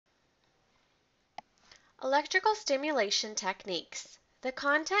Electrical stimulation techniques. The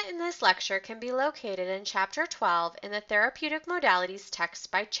content in this lecture can be located in Chapter 12 in the Therapeutic Modalities text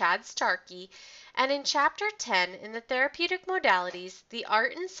by Chad Starkey and in Chapter 10 in the Therapeutic Modalities, the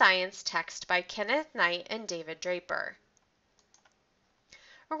Art and Science text by Kenneth Knight and David Draper.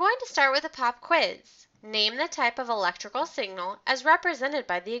 We're going to start with a pop quiz. Name the type of electrical signal as represented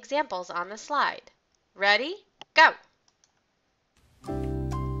by the examples on the slide. Ready? Go!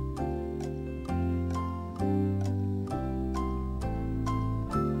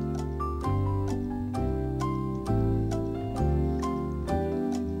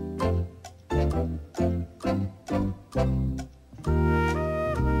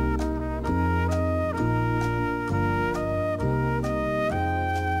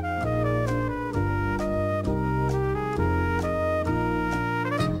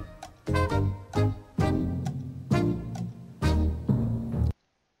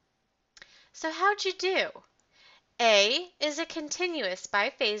 So how'd you do? A is a continuous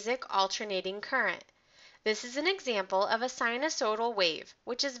biphasic alternating current. This is an example of a sinusoidal wave,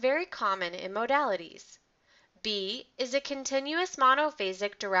 which is very common in modalities. B is a continuous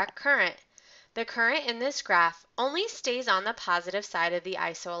monophasic direct current. The current in this graph only stays on the positive side of the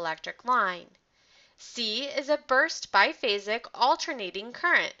isoelectric line. C is a burst biphasic alternating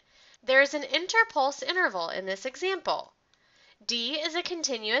current. There is an interpulse interval in this example. D is a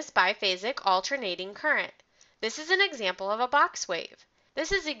continuous biphasic alternating current. This is an example of a box wave.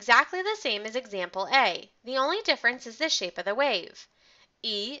 This is exactly the same as example A. The only difference is the shape of the wave.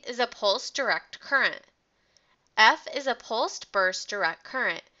 E is a pulsed direct current. F is a pulsed burst direct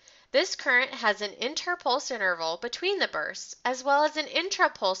current. This current has an interpulse interval between the bursts as well as an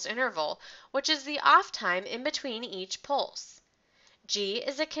intrapulse interval, which is the off time in between each pulse. G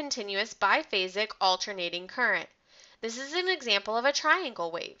is a continuous biphasic alternating current. This is an example of a triangle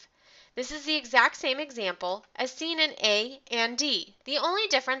wave. This is the exact same example as seen in A and D. The only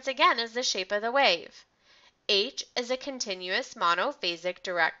difference again is the shape of the wave. H is a continuous monophasic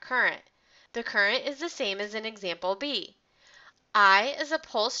direct current. The current is the same as in example B. I is a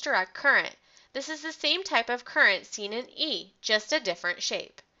pulsed direct current. This is the same type of current seen in E, just a different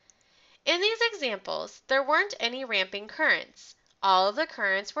shape. In these examples, there weren't any ramping currents. All of the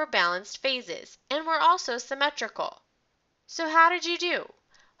currents were balanced phases and were also symmetrical. So how did you do?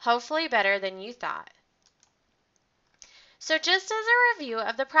 Hopefully better than you thought. So just as a review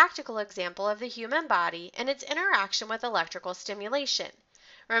of the practical example of the human body and its interaction with electrical stimulation,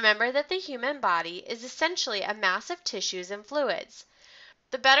 remember that the human body is essentially a mass of tissues and fluids.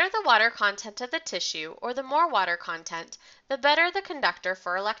 The better the water content of the tissue, or the more water content, the better the conductor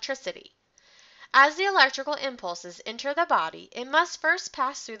for electricity. As the electrical impulses enter the body, it must first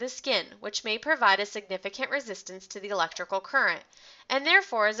pass through the skin, which may provide a significant resistance to the electrical current, and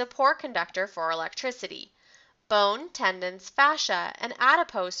therefore is a poor conductor for electricity. Bone, tendons, fascia, and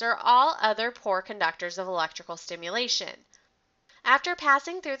adipose are all other poor conductors of electrical stimulation. After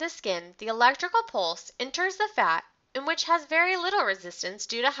passing through the skin, the electrical pulse enters the fat, in which has very little resistance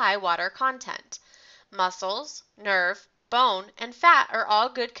due to high water content. Muscles, nerve, bone, and fat are all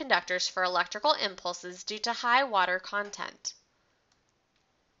good conductors for electrical impulses due to high water content.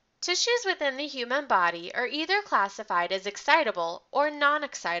 Tissues within the human body are either classified as excitable or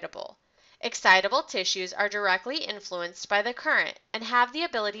non-excitable. Excitable tissues are directly influenced by the current and have the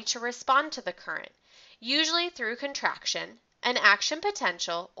ability to respond to the current, usually through contraction, an action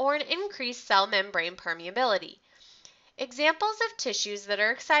potential, or an increased cell membrane permeability. Examples of tissues that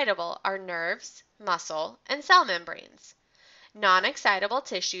are excitable are nerves, muscle, and cell membranes. Non-excitable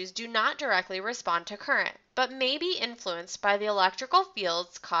tissues do not directly respond to current, but may be influenced by the electrical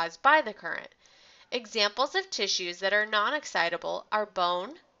fields caused by the current. Examples of tissues that are non-excitable are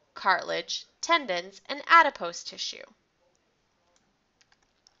bone, cartilage, tendons, and adipose tissue.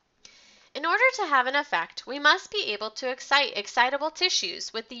 In order to have an effect, we must be able to excite excitable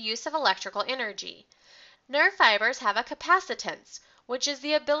tissues with the use of electrical energy. Nerve fibers have a capacitance, which is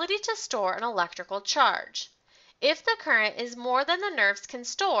the ability to store an electrical charge. If the current is more than the nerves can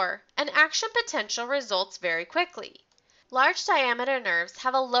store, an action potential results very quickly. Large diameter nerves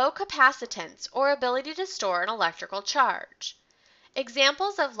have a low capacitance or ability to store an electrical charge.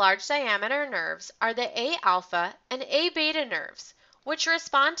 Examples of large diameter nerves are the A alpha and A beta nerves, which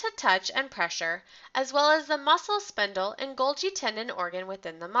respond to touch and pressure, as well as the muscle spindle and Golgi tendon organ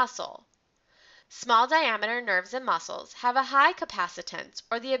within the muscle. Small diameter nerves and muscles have a high capacitance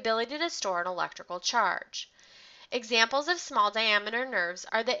or the ability to store an electrical charge. Examples of small diameter nerves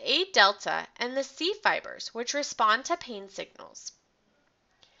are the A delta and the C fibers, which respond to pain signals.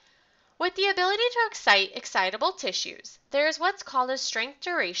 With the ability to excite excitable tissues, there is what's called a strength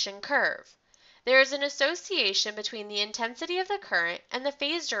duration curve. There is an association between the intensity of the current and the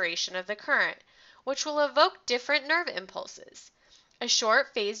phase duration of the current, which will evoke different nerve impulses. A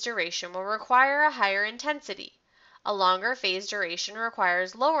short phase duration will require a higher intensity. A longer phase duration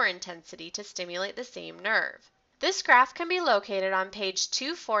requires lower intensity to stimulate the same nerve. This graph can be located on page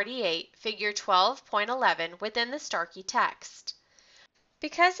 248, figure 12.11 within the Starkey text.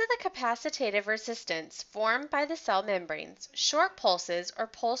 Because of the capacitative resistance formed by the cell membranes, short pulses or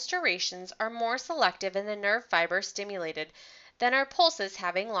pulse durations are more selective in the nerve fiber stimulated than are pulses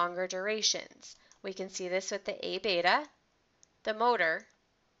having longer durations. We can see this with the A beta, the motor,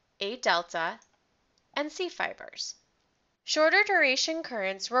 A delta, and C fibers. Shorter duration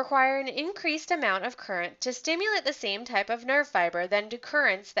currents require an increased amount of current to stimulate the same type of nerve fiber than do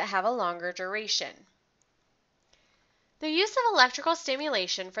currents that have a longer duration. The use of electrical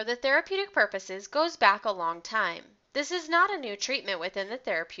stimulation for the therapeutic purposes goes back a long time. This is not a new treatment within the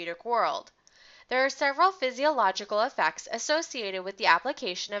therapeutic world. There are several physiological effects associated with the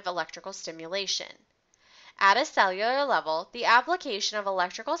application of electrical stimulation. At a cellular level, the application of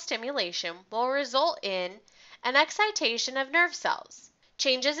electrical stimulation will result in an excitation of nerve cells,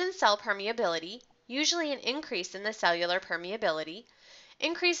 changes in cell permeability, usually an increase in the cellular permeability,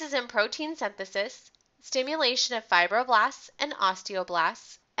 increases in protein synthesis, stimulation of fibroblasts and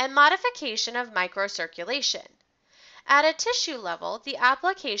osteoblasts, and modification of microcirculation. At a tissue level, the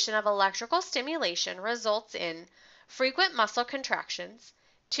application of electrical stimulation results in frequent muscle contractions,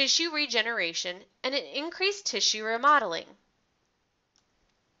 tissue regeneration, and an increased tissue remodeling.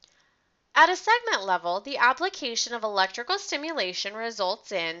 At a segment level, the application of electrical stimulation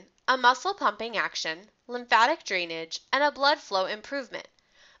results in a muscle pumping action, lymphatic drainage, and a blood flow improvement.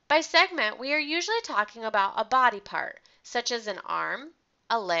 By segment, we are usually talking about a body part, such as an arm,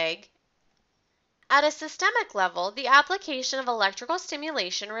 a leg. At a systemic level, the application of electrical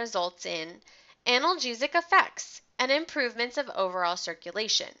stimulation results in analgesic effects and improvements of overall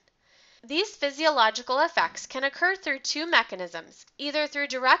circulation. These physiological effects can occur through two mechanisms, either through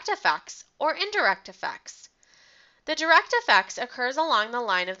direct effects or indirect effects. The direct effects occurs along the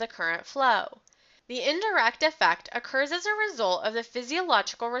line of the current flow. The indirect effect occurs as a result of the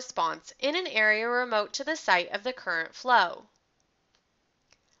physiological response in an area remote to the site of the current flow.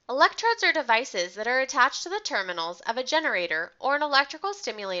 Electrodes are devices that are attached to the terminals of a generator or an electrical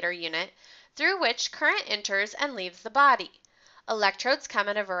stimulator unit through which current enters and leaves the body. Electrodes come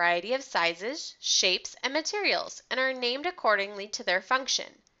in a variety of sizes, shapes, and materials and are named accordingly to their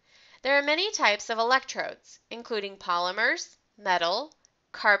function. There are many types of electrodes, including polymers, metal,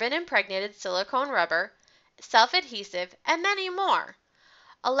 carbon-impregnated silicone rubber, self-adhesive, and many more.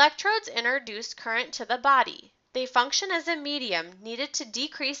 Electrodes introduce current to the body. They function as a medium needed to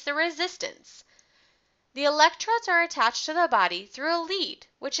decrease the resistance. The electrodes are attached to the body through a lead,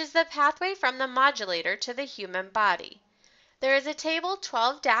 which is the pathway from the modulator to the human body. There is a table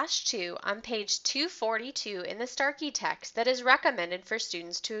 12-2 on page 242 in the Starkey text that is recommended for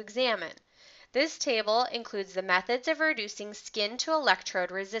students to examine. This table includes the methods of reducing skin to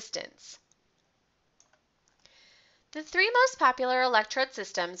electrode resistance. The three most popular electrode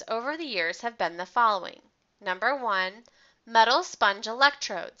systems over the years have been the following. Number 1, metal sponge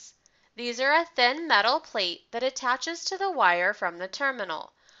electrodes. These are a thin metal plate that attaches to the wire from the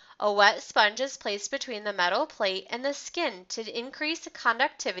terminal. A wet sponge is placed between the metal plate and the skin to increase the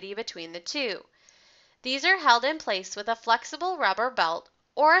conductivity between the two. These are held in place with a flexible rubber belt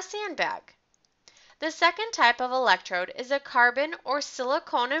or a sandbag. The second type of electrode is a carbon or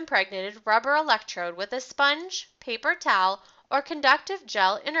silicone impregnated rubber electrode with a sponge, paper towel, or conductive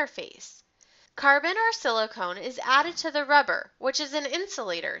gel interface. Carbon or silicone is added to the rubber, which is an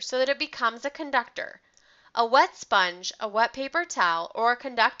insulator, so that it becomes a conductor. A wet sponge, a wet paper towel, or a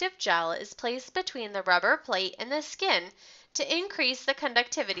conductive gel is placed between the rubber plate and the skin to increase the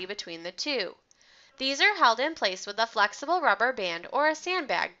conductivity between the two. These are held in place with a flexible rubber band or a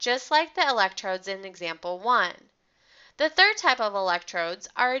sandbag, just like the electrodes in example 1. The third type of electrodes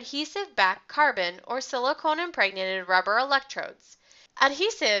are adhesive-backed carbon or silicone-impregnated rubber electrodes.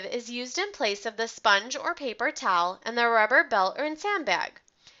 Adhesive is used in place of the sponge or paper towel and the rubber belt or sandbag.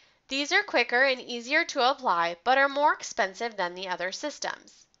 These are quicker and easier to apply, but are more expensive than the other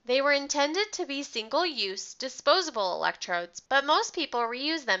systems. They were intended to be single-use, disposable electrodes, but most people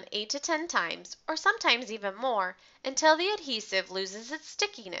reuse them 8 to 10 times, or sometimes even more, until the adhesive loses its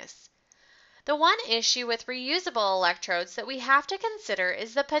stickiness. The one issue with reusable electrodes that we have to consider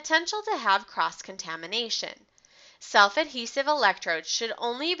is the potential to have cross-contamination. Self-adhesive electrodes should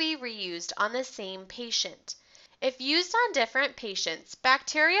only be reused on the same patient. If used on different patients,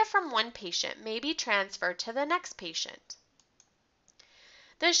 bacteria from one patient may be transferred to the next patient.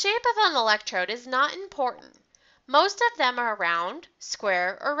 The shape of an electrode is not important. Most of them are round,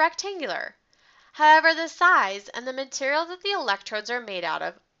 square, or rectangular. However, the size and the material that the electrodes are made out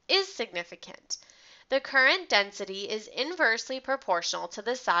of is significant. The current density is inversely proportional to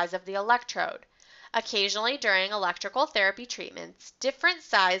the size of the electrode. Occasionally, during electrical therapy treatments, different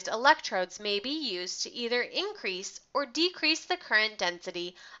sized electrodes may be used to either increase or decrease the current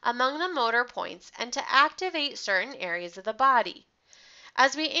density among the motor points and to activate certain areas of the body.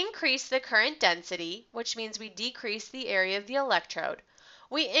 As we increase the current density, which means we decrease the area of the electrode,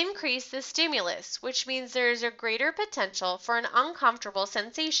 we increase the stimulus, which means there is a greater potential for an uncomfortable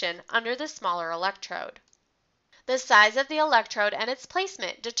sensation under the smaller electrode. The size of the electrode and its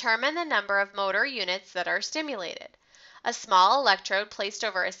placement determine the number of motor units that are stimulated. A small electrode placed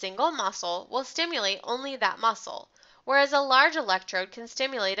over a single muscle will stimulate only that muscle, whereas a large electrode can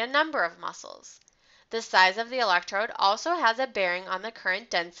stimulate a number of muscles. The size of the electrode also has a bearing on the current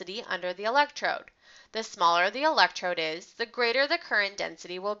density under the electrode. The smaller the electrode is, the greater the current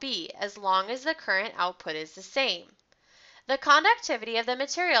density will be, as long as the current output is the same. The conductivity of the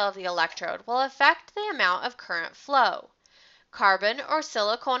material of the electrode will affect the amount of current flow. Carbon or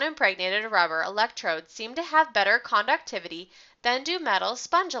silicone impregnated rubber electrodes seem to have better conductivity than do metal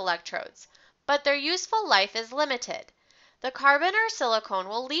sponge electrodes, but their useful life is limited. The carbon or silicone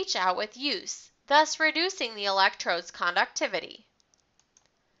will leach out with use, thus reducing the electrode's conductivity.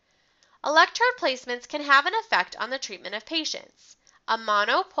 Electrode placements can have an effect on the treatment of patients. A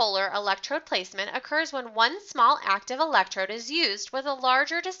monopolar electrode placement occurs when one small active electrode is used with a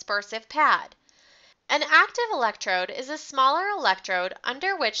larger dispersive pad. An active electrode is a smaller electrode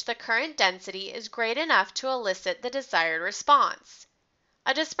under which the current density is great enough to elicit the desired response.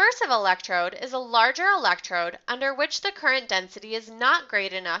 A dispersive electrode is a larger electrode under which the current density is not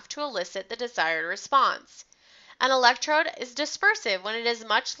great enough to elicit the desired response. An electrode is dispersive when it is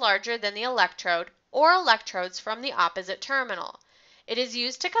much larger than the electrode or electrodes from the opposite terminal. It is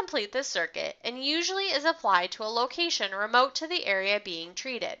used to complete the circuit and usually is applied to a location remote to the area being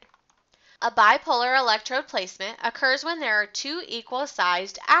treated. A bipolar electrode placement occurs when there are two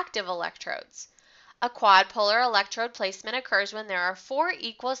equal-sized active electrodes. A quadpolar electrode placement occurs when there are four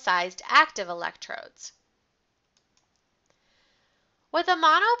equal-sized active electrodes. With a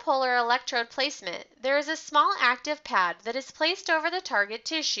monopolar electrode placement, there is a small active pad that is placed over the target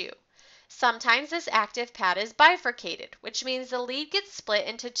tissue. Sometimes this active pad is bifurcated, which means the lead gets split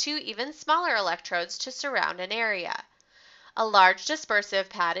into two even smaller electrodes to surround an area. A large dispersive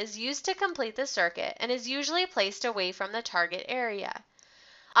pad is used to complete the circuit and is usually placed away from the target area.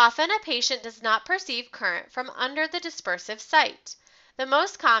 Often a patient does not perceive current from under the dispersive site. The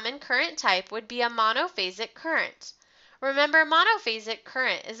most common current type would be a monophasic current. Remember, monophasic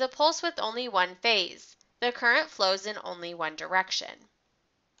current is a pulse with only one phase. The current flows in only one direction.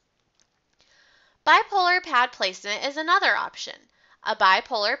 Bipolar pad placement is another option. A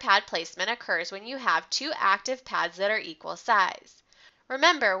bipolar pad placement occurs when you have two active pads that are equal size.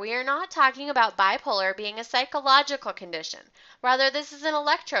 Remember, we are not talking about bipolar being a psychological condition. Rather, this is an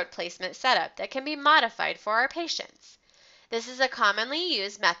electrode placement setup that can be modified for our patients. This is a commonly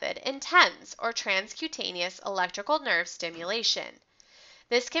used method in TENS, or transcutaneous electrical nerve stimulation.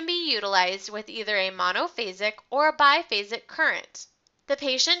 This can be utilized with either a monophasic or a biphasic current. The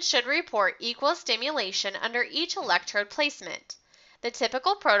patient should report equal stimulation under each electrode placement. The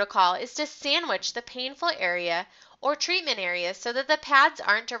typical protocol is to sandwich the painful area or treatment area so that the pads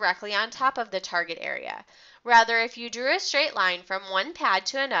aren't directly on top of the target area. Rather, if you drew a straight line from one pad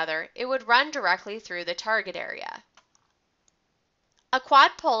to another, it would run directly through the target area. A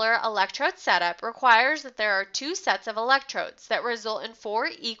quadpolar electrode setup requires that there are two sets of electrodes that result in four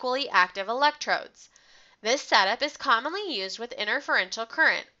equally active electrodes. This setup is commonly used with interferential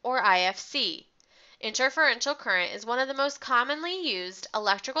current, or IFC. Interferential current is one of the most commonly used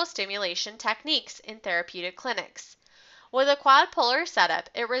electrical stimulation techniques in therapeutic clinics. With a quadpolar setup,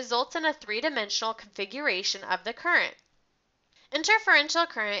 it results in a three-dimensional configuration of the current. Interferential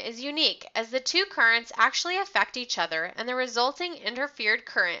current is unique as the two currents actually affect each other and the resulting interfered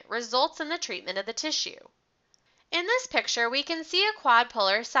current results in the treatment of the tissue. In this picture, we can see a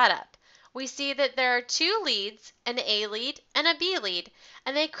quadpolar setup. We see that there are two leads, an A lead and a B lead,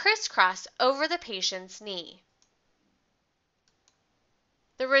 and they crisscross over the patient's knee.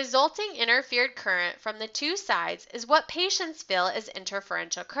 The resulting interfered current from the two sides is what patients feel as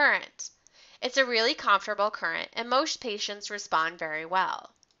interferential current. It's a really comfortable current, and most patients respond very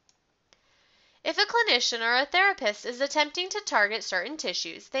well. If a clinician or a therapist is attempting to target certain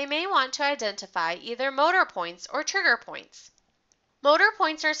tissues, they may want to identify either motor points or trigger points. Motor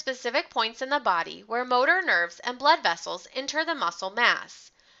points are specific points in the body where motor nerves and blood vessels enter the muscle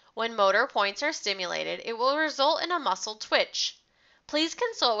mass. When motor points are stimulated, it will result in a muscle twitch. Please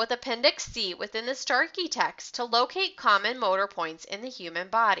consult with Appendix C within the Starkey text to locate common motor points in the human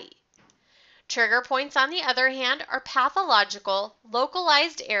body. Trigger points, on the other hand, are pathological,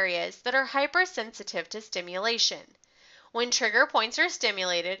 localized areas that are hypersensitive to stimulation. When trigger points are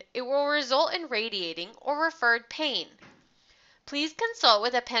stimulated, it will result in radiating or referred pain. Please consult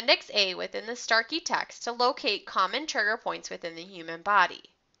with Appendix A within the Starkey text to locate common trigger points within the human body.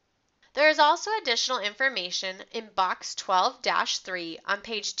 There is also additional information in Box 12-3 on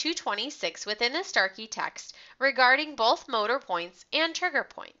page 226 within the Starkey text regarding both motor points and trigger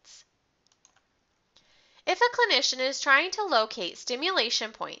points. If a clinician is trying to locate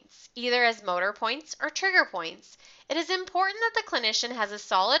stimulation points, either as motor points or trigger points, it is important that the clinician has a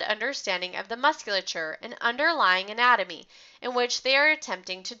solid understanding of the musculature and underlying anatomy in which they are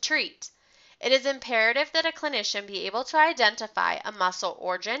attempting to treat. It is imperative that a clinician be able to identify a muscle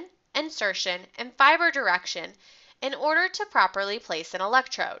origin, insertion, and fiber direction in order to properly place an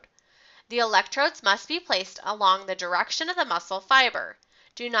electrode. The electrodes must be placed along the direction of the muscle fiber.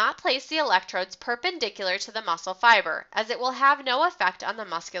 Do not place the electrodes perpendicular to the muscle fiber, as it will have no effect on the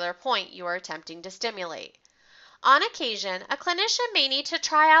muscular point you are attempting to stimulate. On occasion, a clinician may need to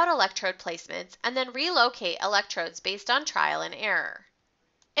try out electrode placements and then relocate electrodes based on trial and error.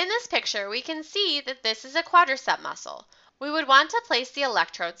 In this picture, we can see that this is a quadricep muscle. We would want to place the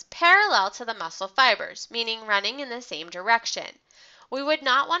electrodes parallel to the muscle fibers, meaning running in the same direction. We would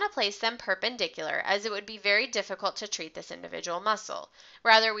not want to place them perpendicular, as it would be very difficult to treat this individual muscle.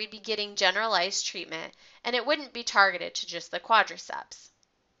 Rather, we'd be getting generalized treatment, and it wouldn't be targeted to just the quadriceps.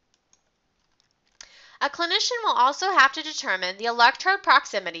 A clinician will also have to determine the electrode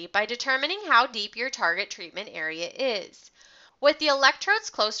proximity by determining how deep your target treatment area is. With the electrodes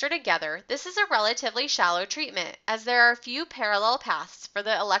closer together, this is a relatively shallow treatment, as there are few parallel paths for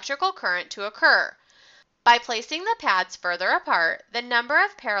the electrical current to occur. By placing the pads further apart, the number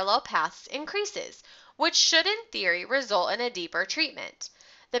of parallel paths increases, which should in theory result in a deeper treatment.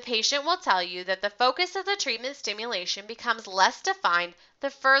 The patient will tell you that the focus of the treatment stimulation becomes less defined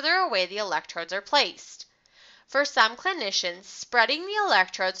the further away the electrodes are placed. For some clinicians, spreading the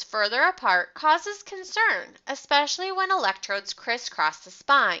electrodes further apart causes concern, especially when electrodes crisscross the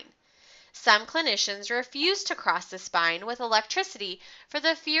spine. Some clinicians refuse to cross the spine with electricity for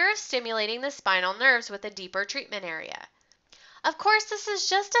the fear of stimulating the spinal nerves with a deeper treatment area. Of course, this is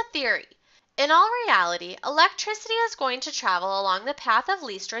just a theory. In all reality, electricity is going to travel along the path of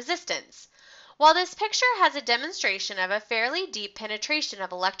least resistance. While this picture has a demonstration of a fairly deep penetration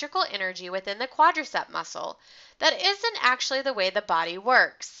of electrical energy within the quadricep muscle, that isn't actually the way the body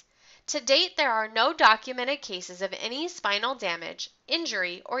works. To date, there are no documented cases of any spinal damage,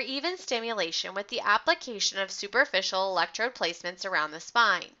 injury, or even stimulation with the application of superficial electrode placements around the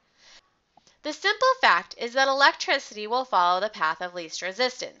spine. The simple fact is that electricity will follow the path of least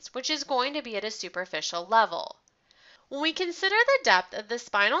resistance, which is going to be at a superficial level. When we consider the depth of the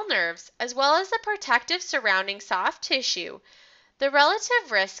spinal nerves, as well as the protective surrounding soft tissue, the relative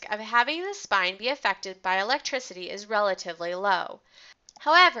risk of having the spine be affected by electricity is relatively low.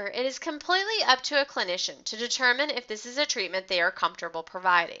 However, it is completely up to a clinician to determine if this is a treatment they are comfortable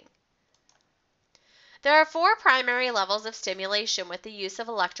providing. There are 4 primary levels of stimulation with the use of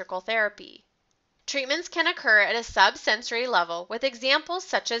electrical therapy. Treatments can occur at a subsensory level with examples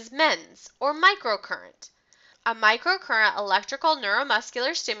such as MENS or microcurrent. A microcurrent electrical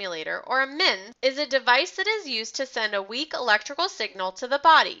neuromuscular stimulator, or a MENS, is a device that is used to send a weak electrical signal to the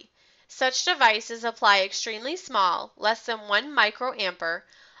body. Such devices apply extremely small, less than 1 microampere,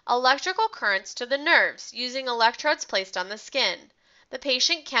 electrical currents to the nerves using electrodes placed on the skin. The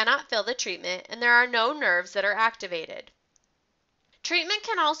patient cannot feel the treatment, and there are no nerves that are activated. Treatment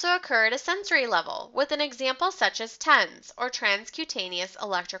can also occur at a sensory level, with an example such as TENS, or transcutaneous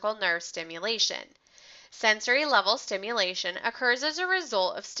electrical nerve stimulation. Sensory level stimulation occurs as a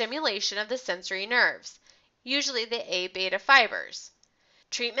result of stimulation of the sensory nerves, usually the A-beta fibers.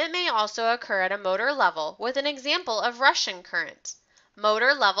 Treatment may also occur at a motor level with an example of Russian current.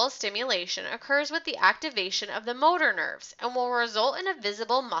 Motor level stimulation occurs with the activation of the motor nerves and will result in a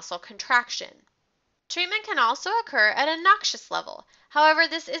visible muscle contraction. Treatment can also occur at a noxious level. However,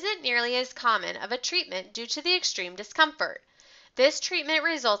 this isn't nearly as common of a treatment due to the extreme discomfort. This treatment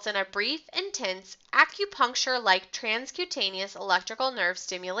results in a brief, intense, acupuncture-like transcutaneous electrical nerve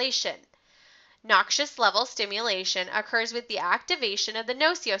stimulation. Noxious level stimulation occurs with the activation of the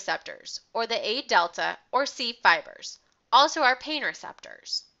nociceptors, or the A delta or C fibers, also our pain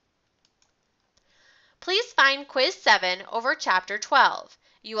receptors. Please find Quiz 7 over Chapter 12.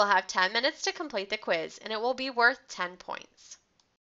 You will have 10 minutes to complete the quiz, and it will be worth 10 points.